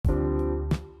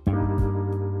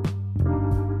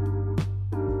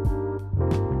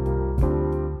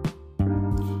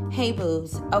Hey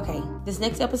boos. Okay, this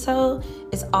next episode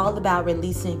is all about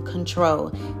releasing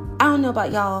control. I don't know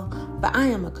about y'all, but I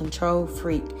am a control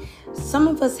freak. Some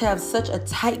of us have such a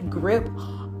tight grip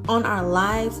on our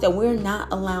lives that we're not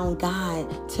allowing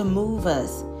God to move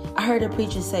us. I heard a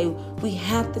preacher say we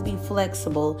have to be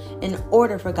flexible in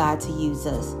order for God to use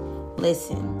us.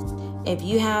 Listen, if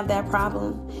you have that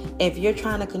problem, if you're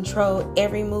trying to control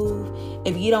every move,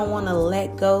 if you don't want to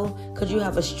let go because you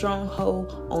have a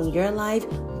stronghold on your life,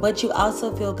 but you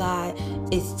also feel God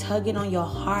is tugging on your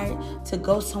heart to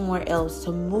go somewhere else,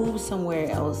 to move somewhere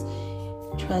else,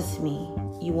 trust me,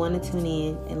 you want to tune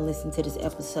in and listen to this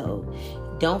episode.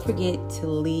 Don't forget to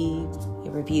leave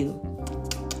a review.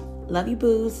 Love you,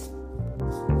 boos.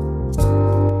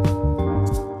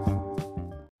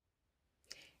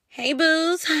 Hey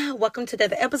boos, welcome to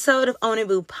another episode of Own It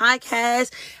Boo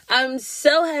Podcast. I'm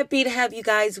so happy to have you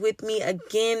guys with me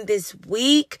again this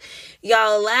week.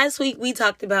 Y'all, last week we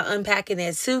talked about unpacking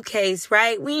that suitcase,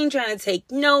 right? We ain't trying to take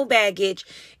no baggage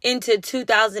into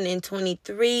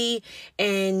 2023.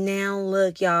 And now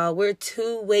look, y'all, we're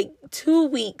 2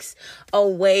 weeks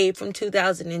away from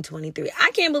 2023.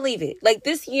 I can't believe it. Like,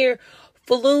 this year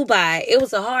flew by. It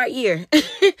was a hard year.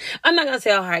 I'm not going to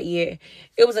say a hard year.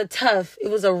 It was a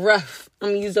rough, I'm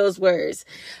going to use those words,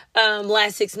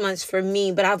 last 6 months for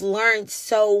me. But I've learned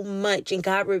so much and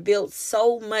God revealed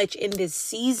so much in this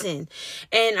season.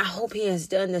 And I hope he has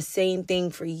done the same thing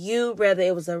for you, whether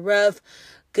it was a rough,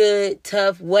 good,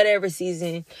 tough, whatever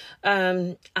season.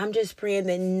 I'm just praying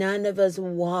that none of us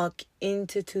walk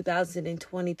into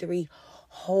 2023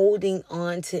 holding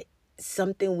on to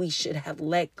something we should have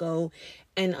let go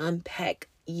and unpack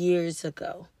years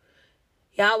ago.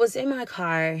 Yeah, I was in my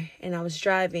car and I was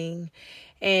driving,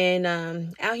 and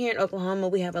out here in Oklahoma,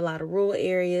 we have a lot of rural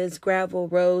areas, gravel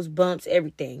roads, bumps,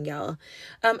 everything, y'all.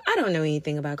 I don't know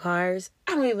anything about cars.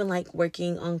 I don't even like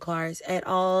working on cars at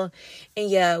all. And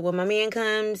yeah, when my man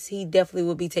comes, he definitely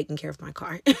will be taking care of my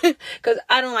car because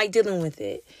I don't like dealing with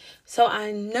it. So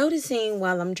I'm noticing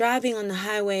while I'm driving on the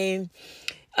highway,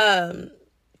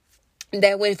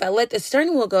 that if I let the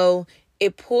steering wheel go,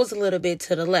 it pulls a little bit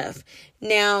to the left.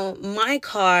 Now, my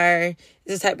car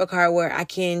is the type of car where I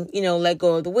can, let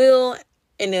go of the wheel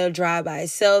and it'll drive by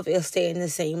itself. It'll stay in the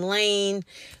same lane.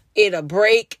 It'll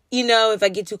brake, if I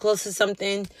get too close to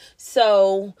something.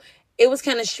 So it was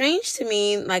kind of strange to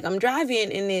me. Like, I'm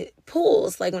driving and it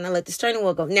pulls, like when I let the steering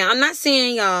wheel go. Now, I'm not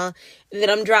saying, y'all, that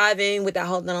I'm driving without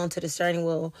holding on to the steering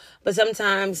wheel. But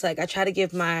sometimes, like, I try to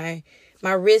give my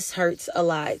wrist hurts a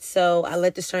lot. So I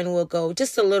let the steering wheel go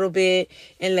just a little bit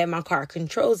and let my car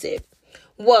controls it.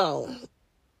 Well,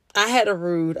 I had a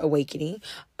rude awakening.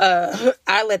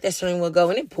 I let that steering wheel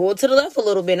go and it pulled to the left a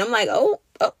little bit. And I'm like, oh,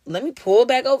 let me pull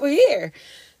back over here.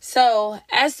 So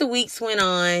as the weeks went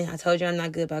on, I told you I'm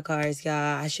not good by cars, y'all.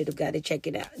 I should have got it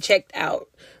checked out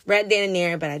right then and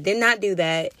there, but I did not do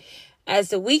that. As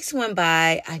the weeks went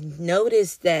by, I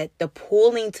noticed that the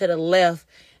pulling to the left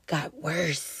got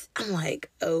worse. I'm like,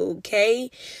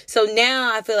 okay. So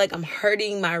now I feel like I'm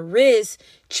hurting my wrist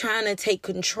trying to take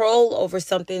control over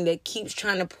something that keeps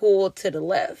trying to pull to the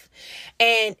left.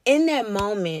 And in that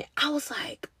moment, I was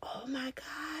like, oh my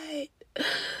God.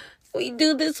 We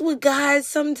do this with God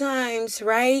sometimes,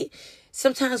 right?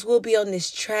 Sometimes we'll be on this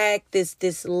track,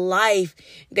 this life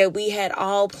that we had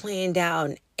all planned out,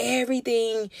 and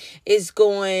everything is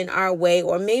going our way,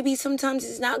 or maybe sometimes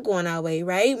it's not going our way,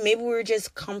 right? Maybe we're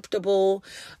just comfortable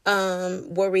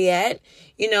where we're at.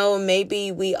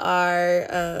 Maybe we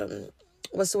are,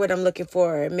 what's the word I'm looking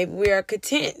for? Maybe we are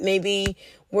content. Maybe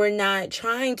we're not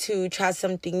trying to try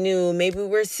something new. Maybe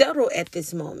we're settled at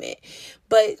this moment.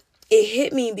 But it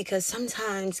hit me because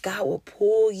sometimes God will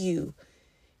pull you.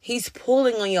 He's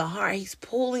pulling on your heart. He's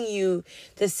pulling you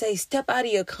to say, step out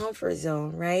of your comfort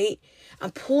zone, right? I'm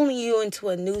pulling you into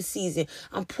a new season.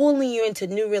 I'm pulling you into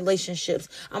new relationships.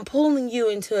 I'm pulling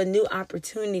you into a new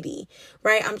opportunity,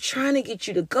 right? I'm trying to get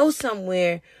you to go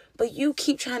somewhere, but you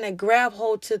keep trying to grab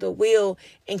hold to the wheel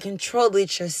and control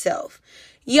it yourself.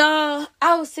 Y'all,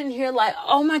 I was sitting here like,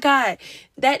 oh my God,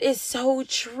 that is so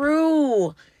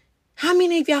true. How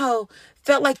many of y'all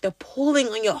felt like the pulling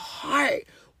on your heart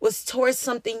was towards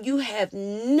something you have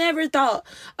never thought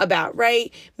about,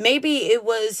 right? Maybe it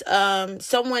was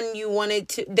someone you wanted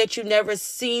to, that you never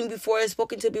seen before,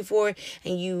 spoken to before,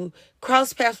 and you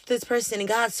cross paths with this person, and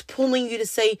God's pulling you to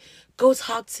say, go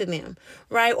talk to them,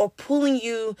 right? Or pulling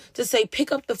you to say,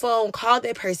 pick up the phone, call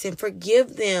that person,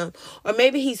 forgive them. Or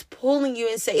maybe he's pulling you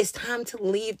and say, it's time to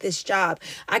leave this job.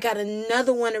 I got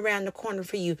another one around the corner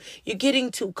for you. You're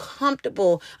getting too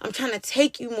comfortable. I'm trying to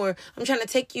take you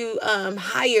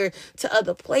higher to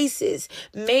other places.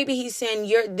 Maybe he's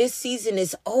saying this season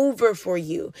is over for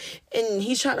you. And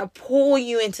he's trying to pull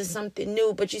you into something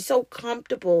new, but you're so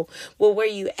comfortable with where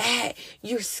you at.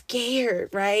 You're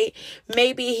scared, right?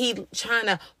 Maybe he trying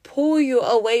to pull you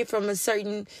away from a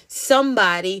certain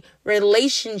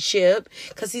relationship,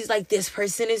 because he's like, this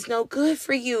person is no good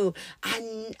for you.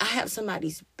 I have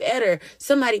somebody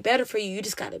better for you. You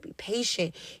just got to be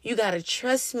patient. You got to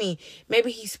trust me.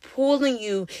 Maybe he's pulling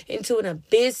you into a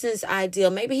business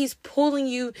ideal. Maybe he's pulling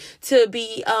you to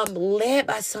be led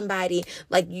by somebody,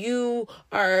 like you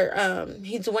are.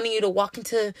 He's wanting you to walk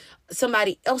into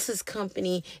somebody else's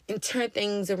company and turn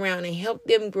things around and help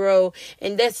them grow.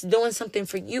 And that's doing something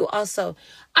for you also.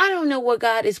 I don't know what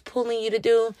God is pulling you to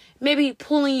do. Maybe he's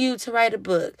pulling you to write a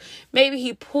book. Maybe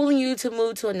he's pulling you to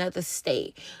move to another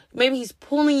state. Maybe he's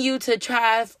pulling you to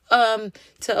try to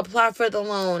apply for the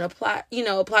loan,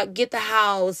 get the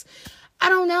house. I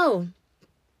don't know.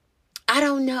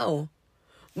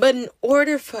 But in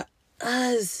order for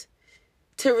us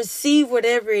to receive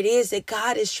whatever it is that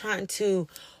God is trying to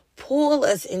pull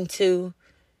us into,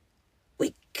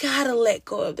 we gotta let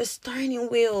go of the steering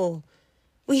wheel.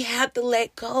 We have to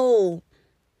let go.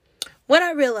 What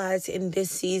I realized in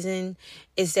this season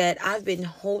is that I've been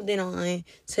holding on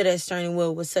to that steering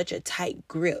wheel with such a tight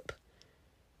grip,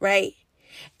 right?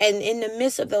 And in the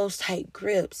midst of those tight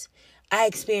grips, I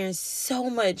experienced so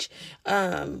much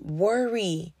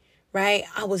worry, right?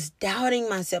 I was doubting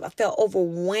myself. I felt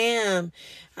overwhelmed.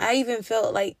 I even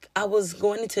felt like I was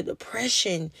going into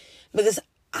depression because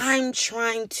I'm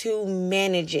trying to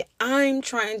manage it. I'm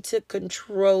trying to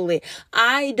control it.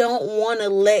 I don't want to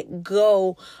let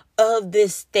go of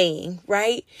this thing,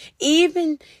 right?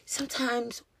 Even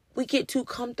sometimes we get too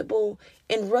comfortable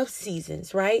in rough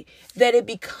seasons, right? That it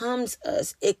becomes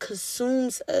us. It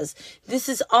consumes us. This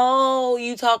is all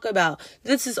you talk about.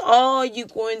 This is all you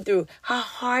going through. How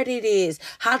hard it is.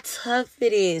 How tough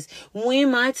it is.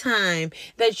 When my time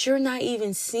that you're not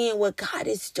even seeing what God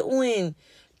is doing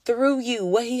through you,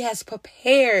 what he has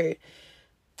prepared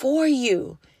for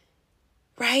you,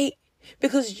 right?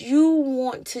 Because you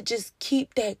want to just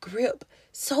keep that grip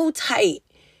so tight.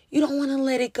 You don't want to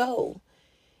let it go.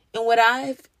 And what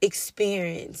I've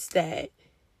experienced, that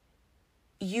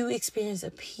you experience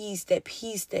that peace,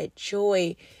 that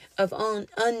joy of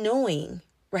unknowing,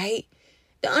 right?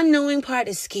 The unknowing part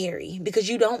is scary because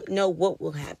you don't know what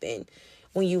will happen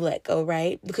when you let go,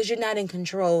 right? Because you're not in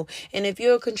control. And if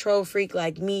you're a control freak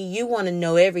like me, you want to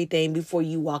know everything before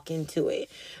you walk into it,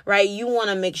 right? You want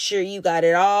to make sure you got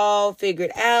it all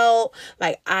figured out.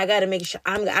 Like, I got to make sure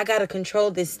I got to control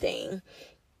this thing.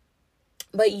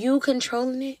 But you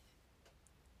controlling it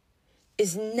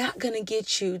is not going to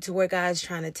get you to where God's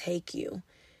trying to take you.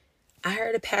 I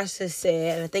heard a pastor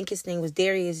say, and I think his name was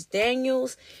Darius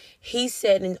Daniels. He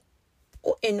said,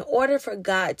 in order for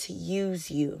God to use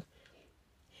you,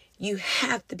 you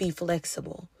have to be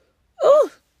flexible. Ooh,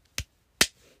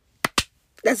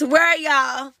 that's a word,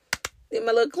 y'all. Give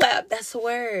my little clap. That's a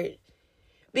word.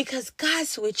 Because God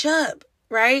switch up,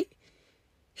 right?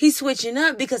 He's switching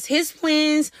up because his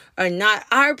plans are not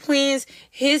our plans.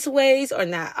 His ways are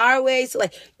not our ways.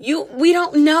 Like, we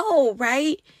don't know,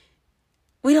 right?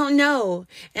 We don't know.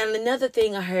 And another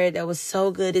thing I heard that was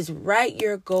so good is write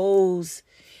your goals,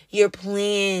 your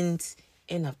plans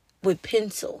with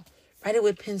pencil. Write it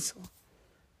with pencil.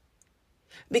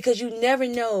 Because you never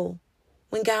know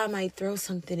when God might throw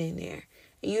something in there.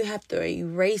 And you have to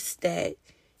erase that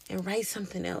and write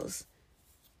something else.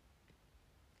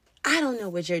 I don't know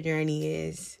what your journey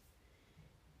is.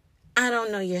 I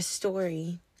don't know your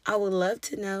story. I would love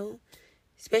to know.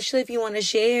 Especially if you want to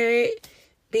share it.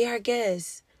 Be our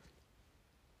guest.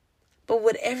 But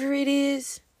whatever it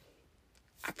is,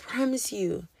 I promise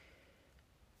you,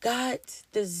 God's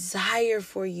desire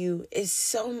for you is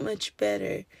so much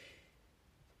better.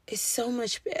 It's so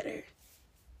much better.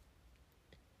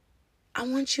 I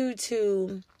want you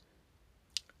to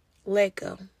let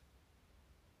go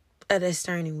of that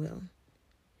steering wheel.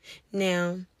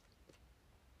 Now,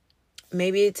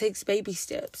 maybe it takes baby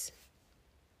steps.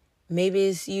 Maybe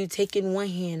it's you taking one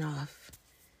hand off.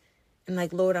 And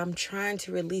like, Lord, I'm trying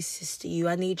to release this to you.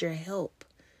 I need your help.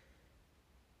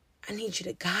 I need you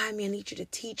to guide me. I need you to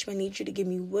teach me. I need you to give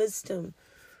me wisdom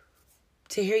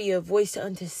to hear your voice, to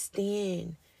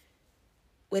understand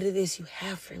what it is you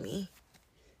have for me.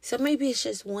 So maybe it's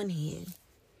just one hand.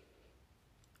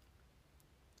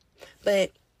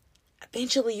 But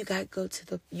eventually you got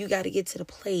to get to the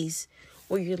place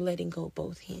where you're letting go of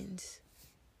both hands.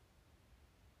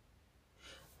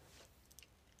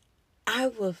 I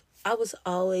was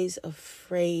always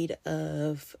afraid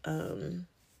of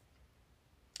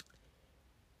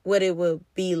what it would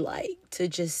be like to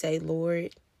just say,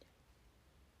 Lord,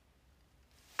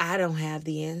 I don't have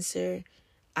the answer.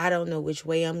 I don't know which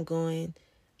way I'm going.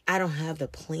 I don't have the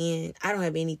plan. I don't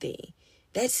have anything.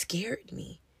 That scared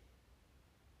me.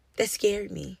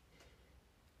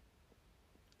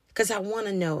 Because I want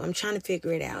to know. I'm trying to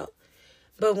figure it out.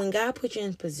 But when God put you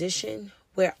in a position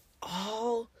where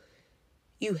all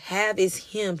you have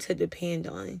is Him to depend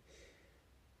on,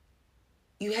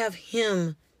 you have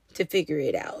Him to figure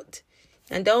it out.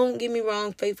 And don't get me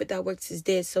wrong, faith without works is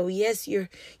dead. So yes, you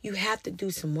have to do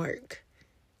some work.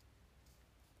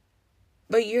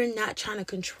 But you're not trying to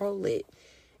control it.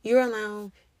 You're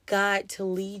allowing God to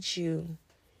lead you.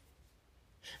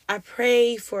 I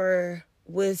pray for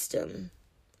wisdom,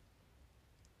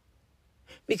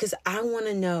 because I want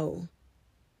to know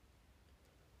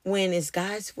when it's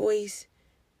God's voice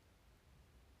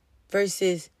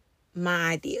versus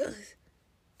my ideas,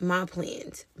 my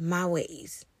plans, my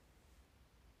ways.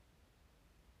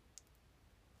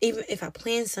 Even if I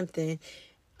plan something,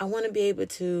 I want to be able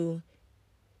to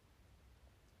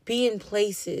be in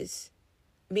places,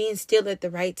 being still at the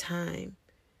right time,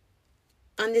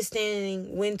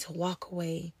 understanding when to walk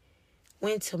away,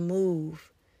 when to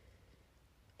move.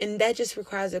 And that just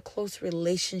requires a close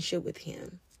relationship with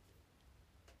Him.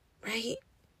 Right?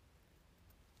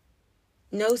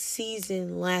 No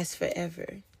season lasts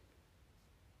forever.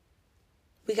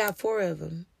 We got 4 of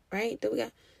them, right? We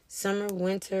got summer,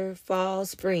 winter, fall,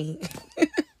 spring.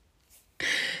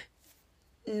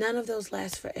 None of those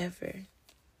last forever.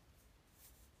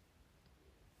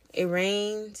 It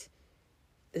rains,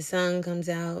 the sun comes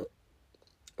out,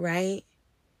 right?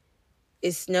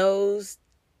 It snows,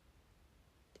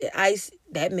 the ice,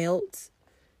 that melts.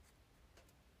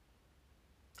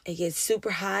 It gets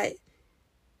super hot.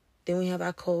 Then we have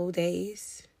our cold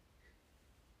days.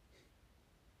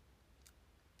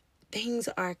 Things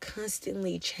are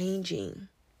constantly changing,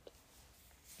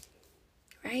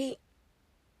 right?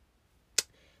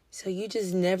 So you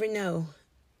just never know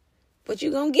what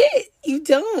you're going to get. You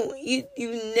don't.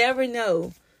 You never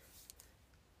know.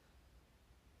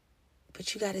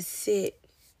 But you got to sit.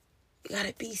 You got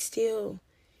to be still.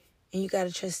 And you got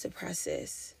to trust the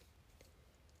process.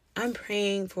 I'm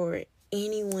praying for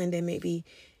anyone that may be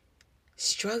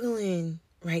struggling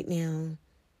right now,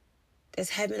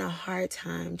 that's having a hard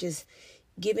time just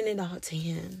giving it all to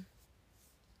Him.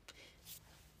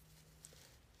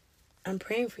 I'm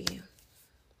praying for you.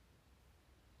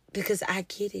 Because I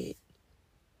get it.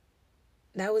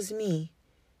 That was me.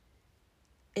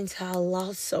 Until I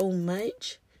lost so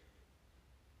much.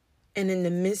 And in the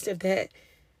midst of that,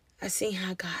 I seen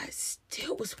how God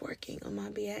still was working on my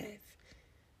behalf.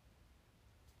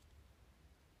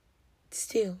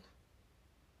 Still.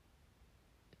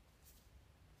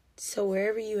 So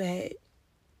wherever you at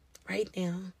right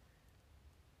now,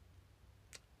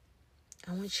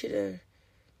 I want you to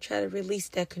try to release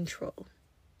that control.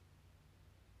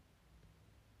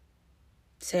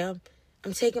 Say,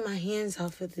 I'm taking my hands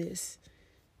off of this.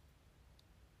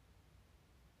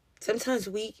 Sometimes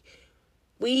we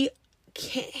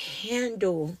can't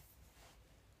handle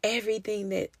everything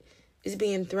that is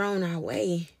being thrown our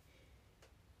way.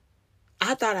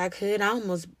 I thought I could. I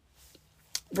almost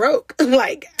broke. Into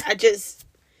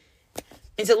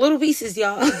little pieces,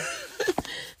 y'all.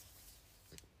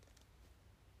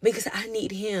 Because I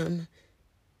need Him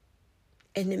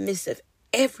in the midst of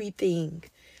everything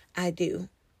I do.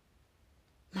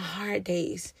 My hard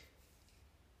days.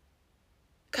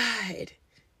 God,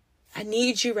 I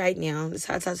need you right now. That's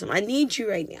how I talk to Him. I need you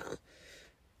right now.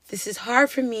 This is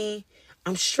hard for me.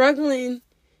 I'm struggling.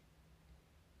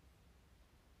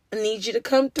 I need you to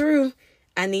come through.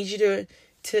 I need you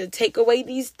to take away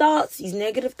these thoughts, these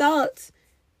negative thoughts.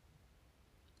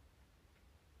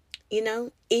 You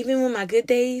know, even when my good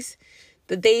days,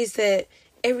 the days that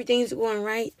everything's going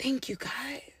right, thank you,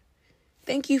 God.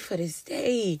 Thank you for this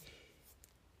day.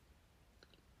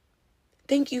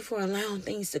 Thank you for allowing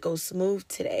things to go smooth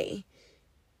today.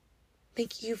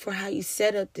 Thank you for how you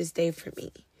set up this day for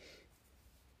me.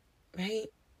 Right?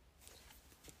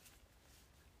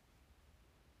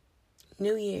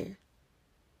 New year.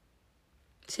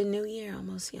 It's a new year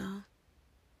almost, y'all.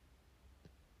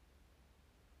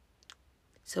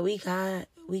 So we got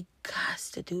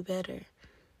to do better.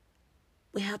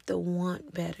 We have to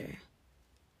want better.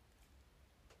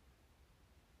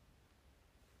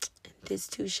 And this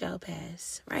too shall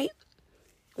pass, right?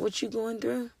 what you going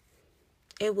through,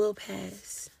 it will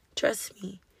pass. Trust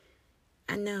me.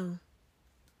 I know.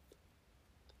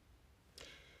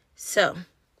 So,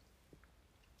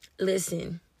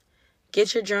 listen.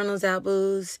 Get your journals out,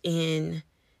 booze, and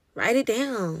write it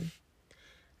down.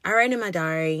 I write in my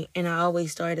diary, and I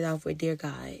always start it off with, Dear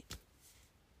God.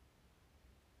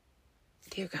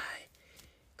 Dear God.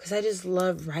 Because I just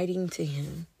love writing to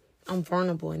him. I'm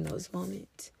vulnerable in those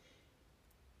moments.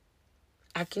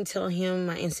 I can tell him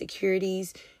my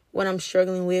insecurities, what I'm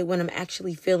struggling with, what I'm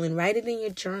actually feeling. Write it in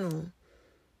your journal.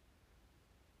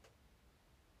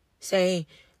 Say,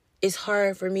 it's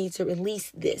hard for me to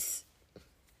release this.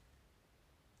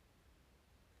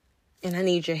 And I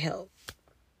need your help.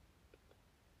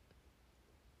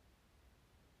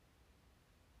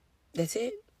 That's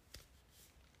it.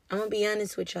 I'm going to be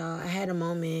honest with y'all. I had a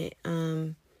moment.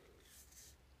 I'm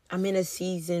in a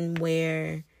season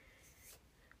where,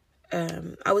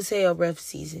 I would say a rough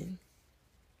season.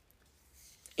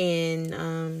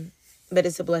 And, but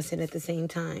it's a blessing at the same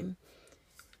time.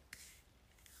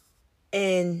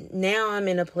 And now I'm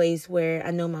in a place where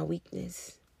I know my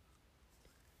weakness.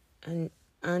 I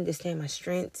understand my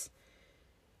strengths.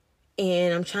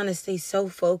 And I'm trying to stay so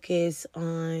focused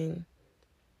on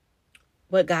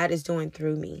what God is doing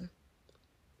through me.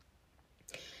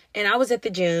 And I was at the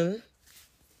gym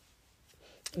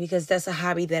because that's a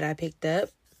hobby that I picked up.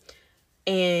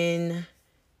 And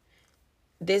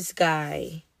this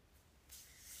guy,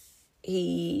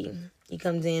 he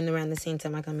comes in around the same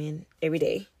time I come in every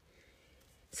day.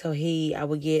 So I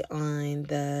would get on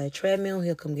the treadmill.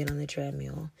 He'll come get on the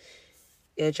treadmill.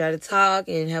 They'll try to talk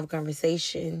and have a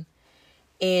conversation.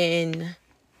 And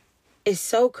it's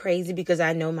so crazy because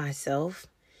I know myself.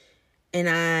 And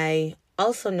I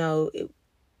also know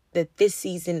that this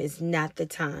season is not the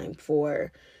time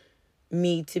for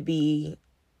me to be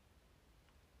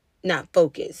not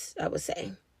focused, I would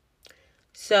say.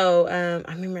 So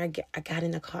I remember I got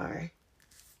in the car.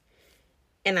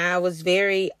 And I was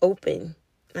very open.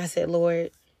 I said,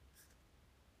 Lord,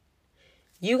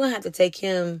 you're going to have to take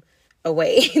him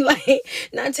away. Like,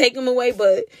 not take him away,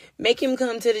 but make him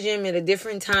come to the gym at a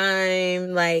different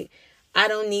time. Like, I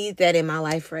don't need that in my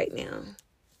life right now.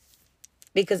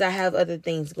 Because I have other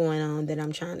things going on that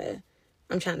I'm trying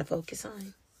to focus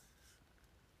on.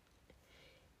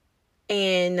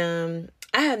 And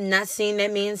I have not seen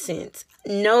that man since.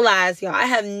 No lies, y'all. I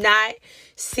have not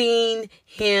seen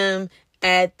him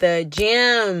at the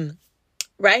gym.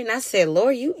 Right? And I said,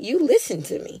 Lord, you listen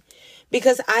to me.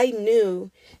 Because I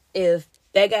knew if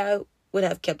that guy would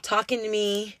have kept talking to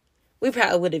me, we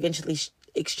probably would eventually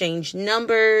exchange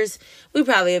numbers. We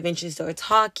probably eventually start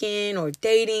talking or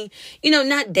dating.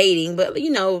 Not dating, but,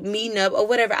 meeting up or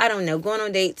whatever. I don't know. Going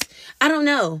on dates. I don't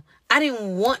know. I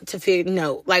didn't want to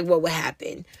know, like, what would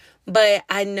happen. But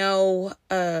I know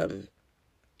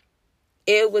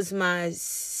it was my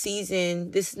season.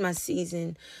 This is my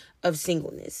season of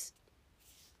singleness.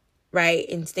 Right?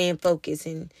 And staying focused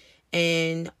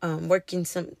and working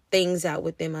some things out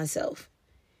within myself.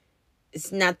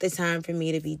 It's not the time for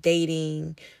me to be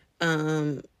dating,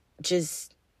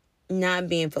 just not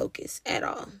being focused at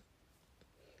all.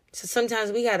 So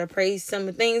sometimes we got to pray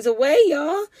some things away,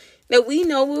 y'all, that we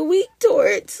know we're weak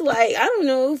towards. Like, I don't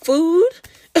know, food,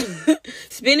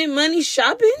 spending money,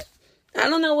 shopping. I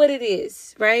don't know what it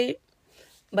is, right?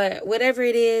 But whatever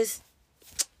it is,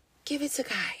 give it to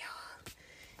God, y'all.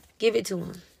 Give it to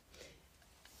him.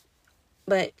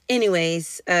 But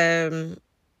anyways, I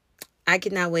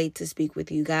cannot wait to speak with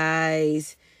you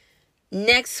guys.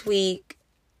 Next week,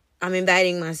 I'm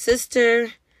inviting my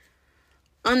sister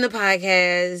on the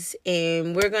podcast,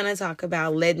 and we're going to talk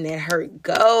about letting that hurt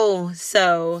go.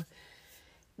 So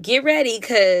get ready,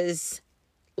 because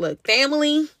look,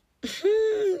 family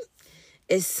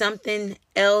is something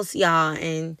else, y'all.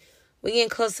 And we're getting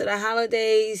close to the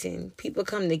holidays, and people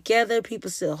come together. People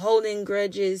still holding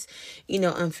grudges,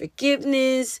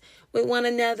 unforgiveness with one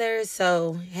another.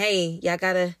 So, hey, y'all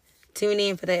got to tune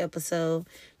in for that episode.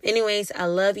 Anyways, I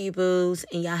love you, boos,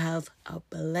 and y'all have a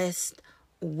blessed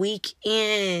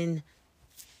weekend.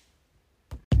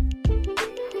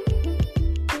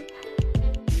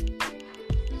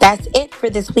 That's it for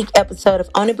this week's episode of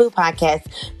Own It Boo Podcast.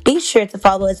 Be sure to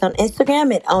follow us on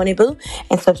Instagram at Own It Boo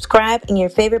and subscribe in your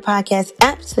favorite podcast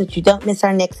app so that you don't miss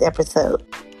our next episode.